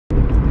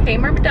Hey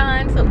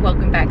Myrmidons,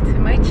 welcome back to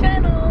my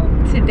channel.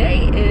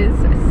 Today is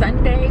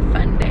Sunday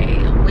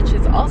Funday, which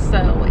is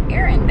also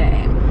errand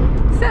day.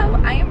 So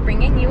I am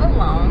bringing you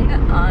along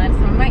on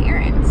some of my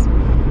errands.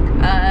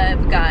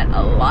 I've got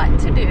a lot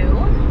to do,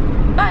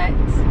 but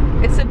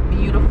it's a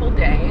beautiful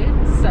day,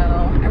 so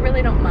I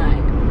really don't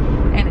mind.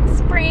 And it's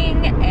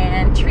spring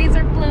and trees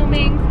are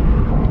blooming.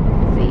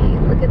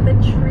 See, look at the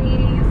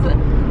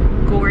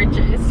trees.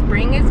 Gorgeous.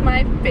 Spring is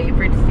my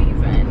favorite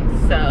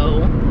season,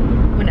 so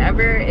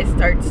whenever it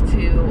starts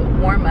to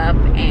warm up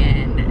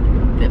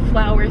and the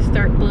flowers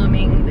start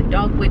blooming, the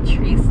dogwood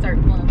trees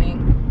start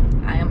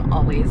blooming, I am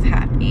always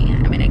happy.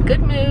 I'm in a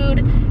good mood,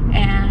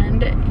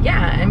 and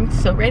yeah, I'm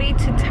so ready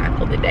to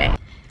tackle the day.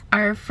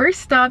 Our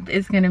first stop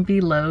is gonna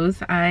be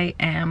Lowe's. I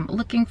am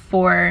looking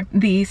for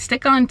the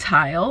stick-on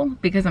tile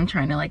because I'm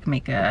trying to like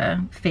make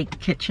a fake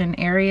kitchen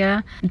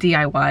area.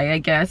 DIY, I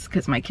guess,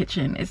 because my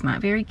kitchen is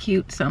not very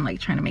cute, so I'm like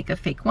trying to make a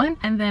fake one.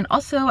 And then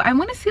also I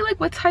wanna see like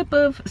what type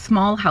of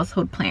small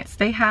household plants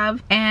they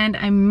have. And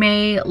I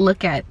may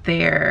look at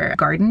their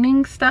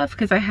gardening stuff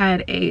because I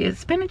had a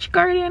spinach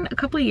garden a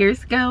couple of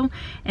years ago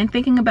and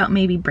thinking about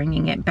maybe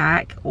bringing it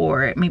back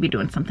or maybe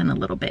doing something a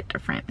little bit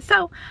different.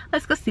 So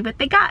let's go see what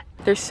they got.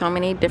 There's so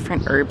many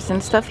different herbs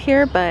and stuff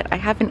here, but I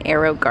have an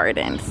arrow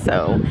garden,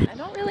 so I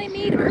don't really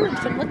need herbs.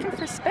 I'm looking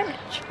for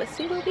spinach. Let's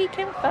see what we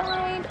can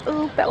find.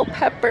 Oh, bell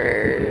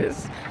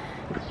peppers.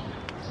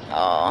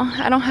 Oh,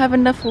 I don't have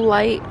enough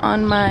light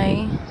on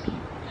my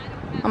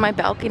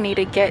balcony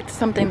to get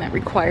something that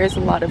requires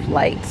a lot of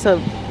light.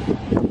 So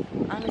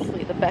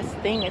honestly, the best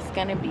thing is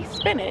gonna be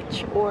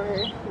spinach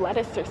or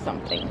lettuce or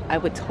something. I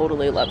would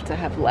totally love to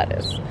have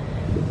lettuce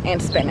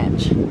and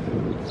spinach.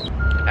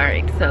 All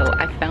right, so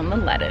I found the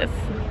lettuce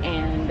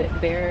and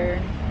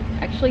they're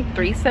actually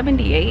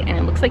 $3.78 and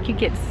it looks like you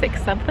get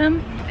 6 of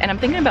them. And I'm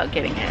thinking about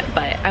getting it,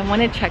 but I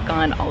want to check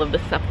on all of the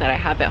stuff that I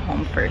have at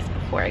home first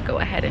before I go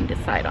ahead and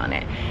decide on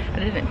it. I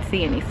didn't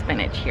see any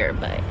spinach here,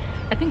 but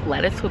I think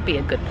lettuce would be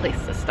a good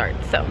place to start.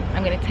 So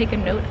I'm gonna take a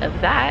note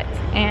of that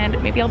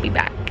and maybe I'll be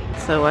back.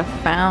 So I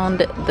found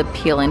the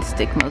peel and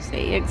stick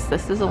mosaics.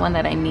 This is the one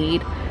that I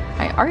need.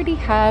 I already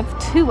have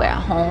 2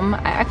 at home.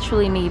 I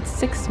actually need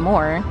 6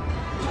 more.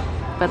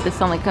 But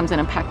this only comes in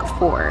a pack of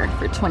 4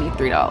 for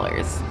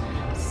 $23.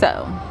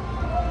 So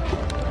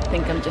I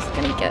think I'm just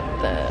gonna get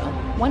the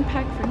 1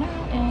 pack for now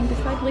and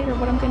decide later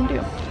what I'm gonna do.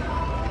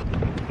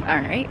 All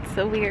right,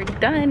 so we are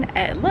done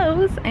at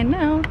Lowe's and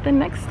now the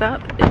next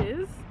stop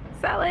is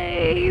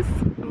Sally's.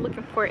 I'm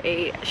looking for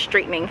a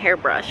straightening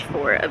hairbrush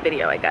for a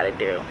video I gotta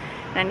do.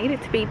 And I need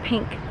it to be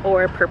pink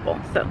or purple,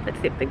 so let's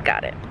see if they've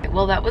got it.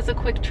 Well, that was a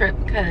quick trip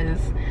because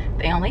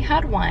they only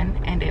had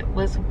one and it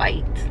was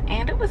white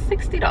and it was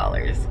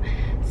 $60.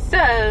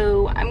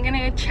 So I'm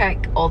gonna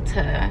check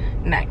Ulta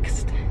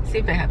next, see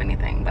if they have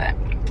anything, but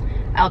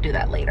I'll do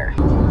that later.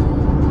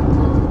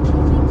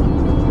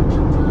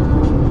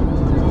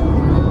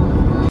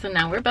 So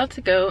now we're about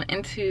to go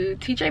into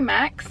TJ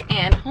Maxx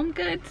and Home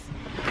Goods,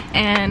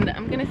 and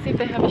I'm gonna see if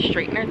they have a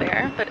straightener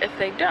there, but if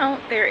they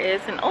don't, there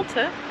is an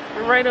Ulta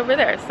right over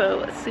there,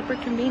 so super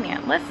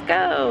convenient. Let's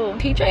go.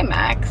 TJ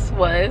Maxx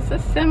was a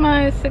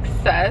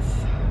semi-success.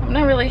 I'm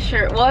not really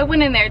sure. Well, I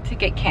went in there to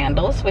get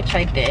candles, which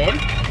I did.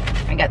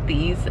 I got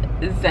these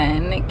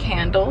Zen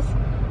candles.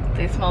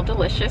 They smell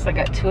delicious. I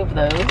got 2 of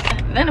those.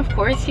 Then of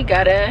course you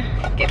gotta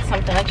get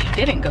something that you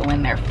didn't go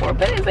in there for,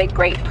 but it's a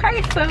great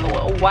price, so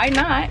why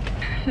not?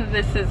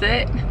 This is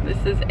it.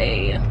 This is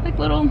a like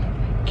little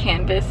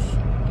canvas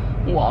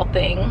wall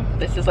thing.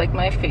 This is like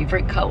my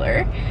favorite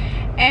color,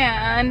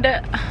 and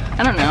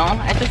I don't know,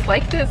 I just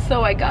liked it,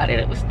 so I got it.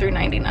 It was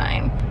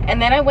 $3.99. And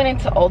then I went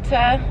into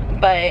Ulta,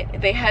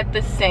 but they had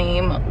the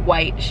same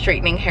white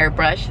straightening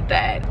hairbrush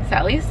that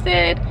Sally's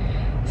did,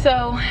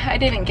 so I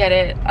didn't get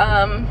it.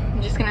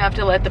 I'm just gonna have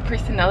to let the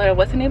person know that I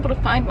wasn't able to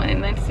find one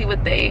and then see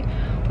what they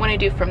want to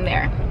do from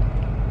there.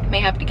 May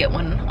have to get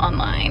one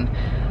online.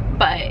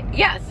 But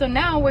yeah, so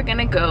now we're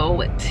gonna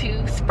go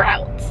to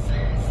Sprouts,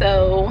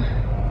 so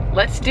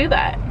let's do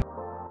that.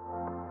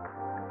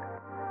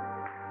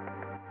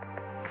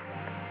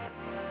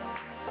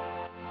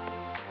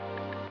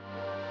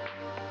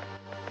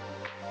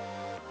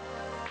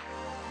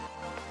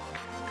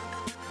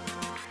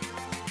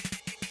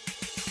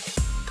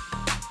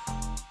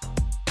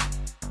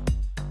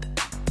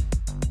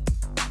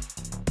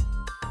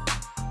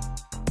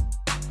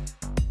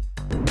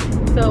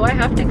 So I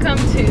have to come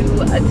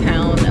to a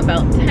town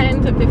about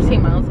 10 to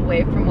 15 miles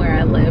away from where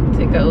I live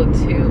to go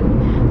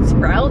to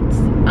Sprouts,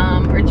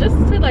 or just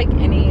to like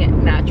any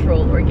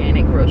natural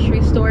organic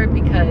grocery store,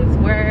 because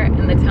where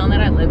in the town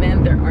that I live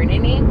in there aren't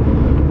any,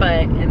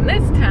 but in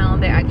this town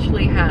they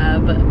actually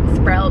have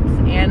Sprouts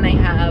and they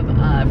have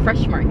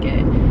Fresh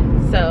Market.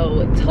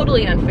 So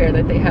totally unfair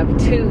that they have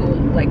 2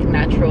 like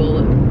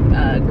natural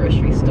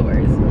grocery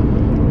stores,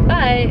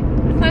 but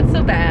it's not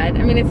so bad.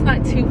 I mean, it's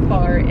not too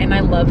far, and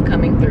I love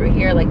coming through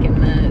here like in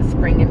the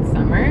spring and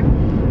summer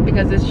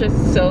because it's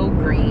just so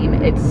green.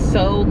 It's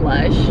so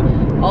lush.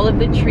 All of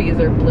the trees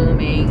are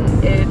blooming.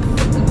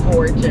 It's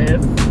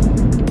gorgeous.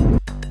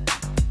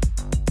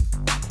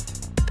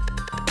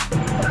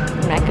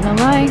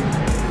 gonna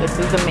lie, this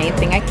is the main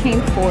thing I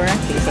came for.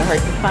 These are hard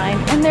to find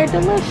and they're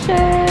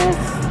delicious.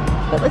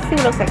 But let's see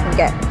what else I can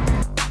get.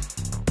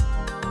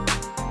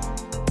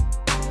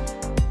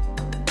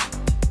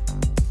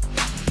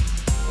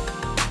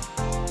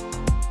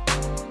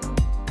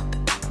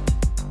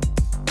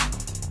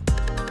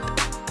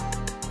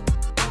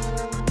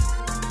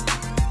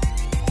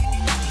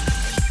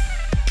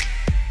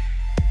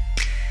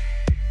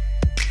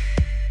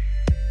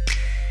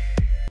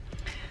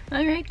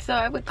 Alright, so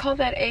I would call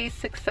that a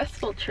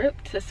successful trip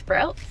to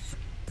Sprouts.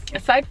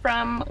 Aside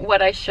from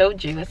what I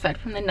showed you, aside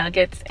from the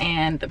nuggets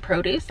and the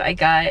produce, I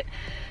got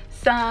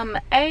some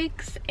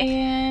eggs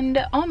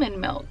and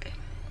almond milk.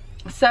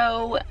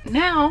 So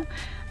now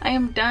I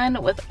am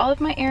done with all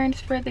of my errands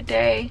for the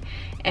day,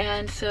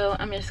 and so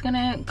I'm just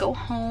gonna go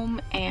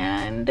home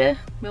and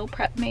meal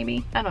prep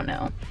maybe, I don't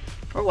know,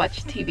 or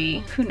watch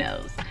TV, who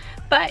knows.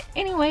 But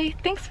anyway,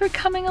 thanks for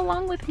coming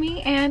along with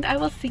me, and I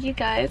will see you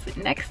guys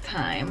next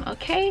time,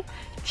 okay?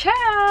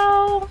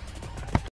 Ciao!